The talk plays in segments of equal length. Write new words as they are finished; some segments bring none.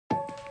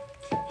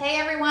Hey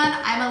everyone,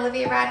 I'm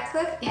Olivia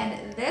Radcliffe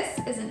and this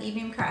is an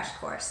e-beam crash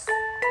course.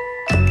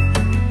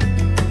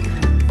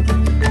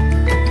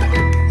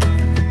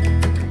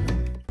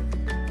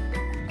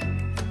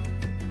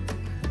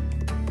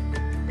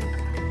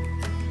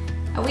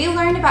 We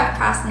learned about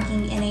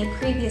crosslinking in a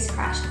previous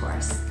crash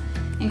course.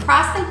 And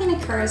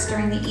crosslinking occurs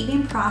during the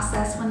e-beam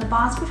process when the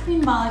bonds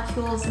between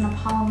molecules in a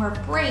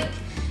polymer break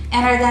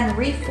and are then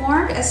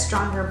reformed as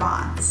stronger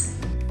bonds.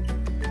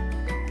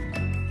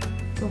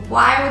 So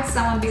why would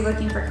someone be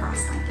looking for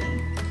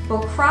crosslinking?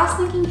 Well,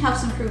 crosslinking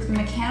helps improve the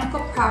mechanical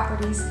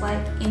properties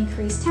like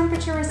increased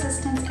temperature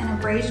resistance and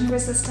abrasion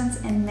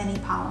resistance in many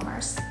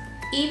polymers.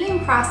 E-beam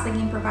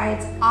crosslinking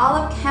provides all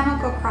of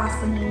chemical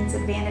crosslinking's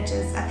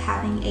advantages of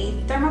having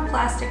a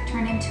thermoplastic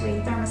turn into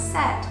a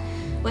thermoset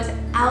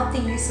without the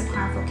use of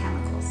harmful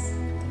chemicals.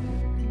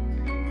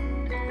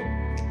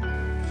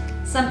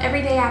 Some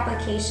everyday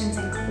applications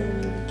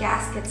include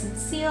gaskets and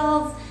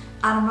seals,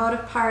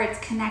 automotive parts,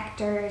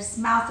 connectors,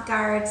 mouth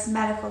guards,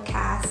 medical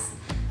casts,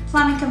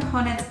 plumbing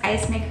components,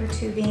 ice maker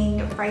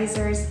tubing,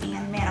 risers,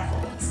 and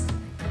manifolds.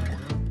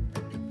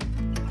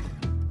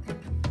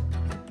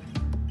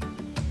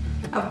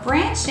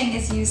 Branching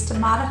is used to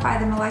modify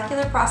the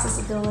molecular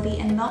processability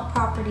and melt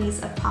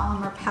properties of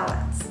polymer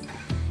pellets.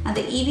 Now,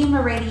 the e-beam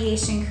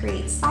irradiation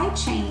creates side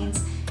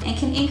chains and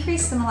can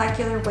increase the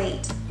molecular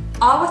weight,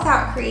 all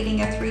without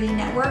creating a 3D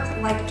network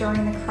like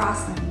during the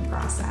crosslinking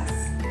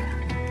process.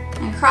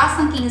 And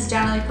crosslinking is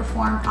generally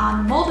performed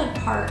on molded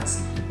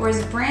parts,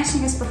 whereas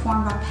branching is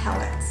performed on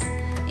pellets.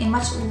 A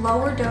much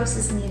lower dose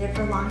is needed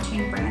for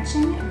long-chain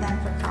branching than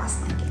for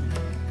crosslinking.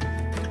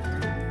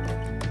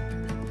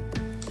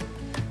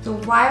 So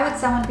why would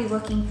someone be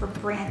looking for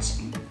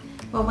branching?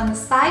 Well, when the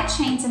side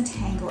chains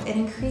entangle, it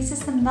increases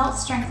the melt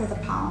strength of the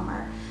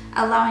polymer,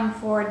 allowing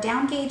for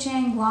down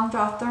gauging, long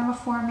draw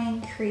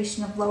thermoforming,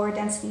 creation of lower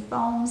density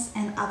foams,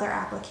 and other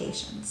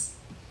applications.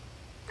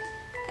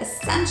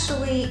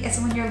 Essentially, it's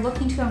when you're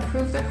looking to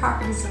improve the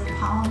properties of a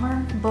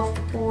polymer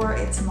before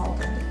it's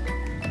molded.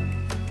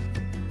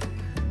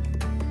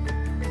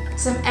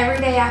 Some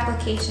everyday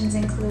applications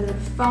include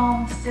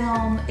foam,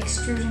 film,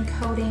 extrusion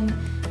coating,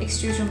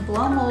 extrusion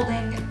blow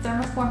molding,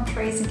 thermoform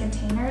trays and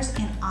containers,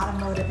 and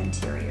automotive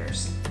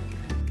interiors.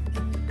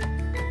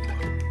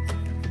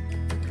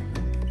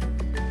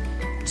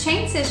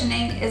 Chain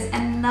scissioning is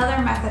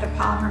another method of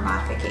polymer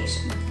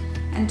modification.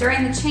 And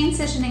during the chain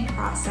scissioning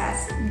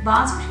process,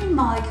 bonds between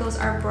molecules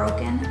are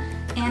broken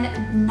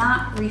and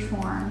not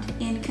reformed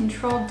in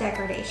controlled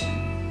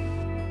degradation.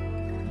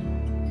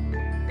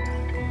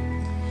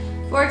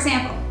 For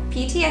example,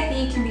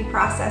 PTFE can be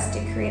processed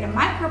to create a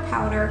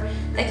micropowder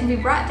that can be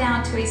brought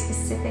down to a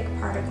specific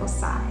particle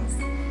size.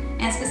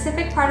 And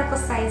specific particle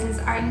sizes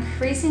are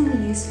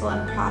increasingly useful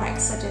in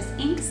products such as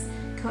inks,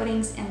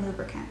 coatings, and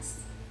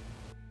lubricants.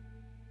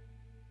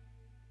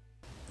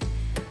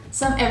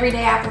 Some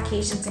everyday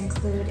applications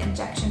include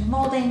injection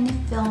molding,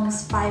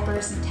 films,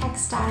 fibers, and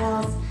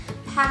textiles,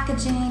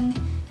 packaging,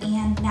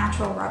 and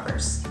natural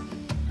rubbers.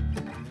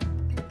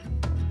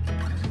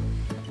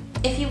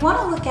 If you want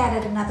to look at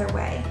it another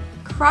way,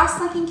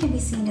 crosslinking can be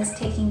seen as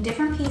taking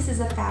different pieces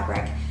of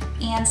fabric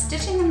and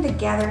stitching them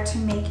together to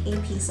make a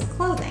piece of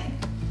clothing.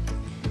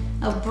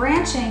 Now,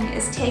 branching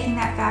is taking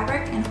that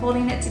fabric and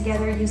holding it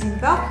together using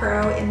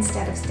Velcro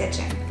instead of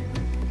stitching.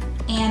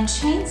 And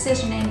chain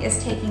scissioning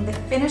is taking the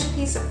finished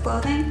piece of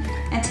clothing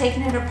and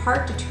taking it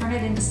apart to turn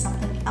it into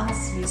something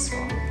else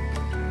useful.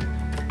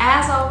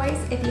 As always,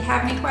 if you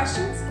have any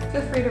questions,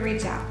 feel free to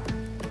reach out.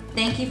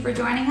 Thank you for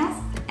joining us,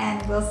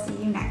 and we'll see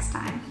you next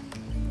time.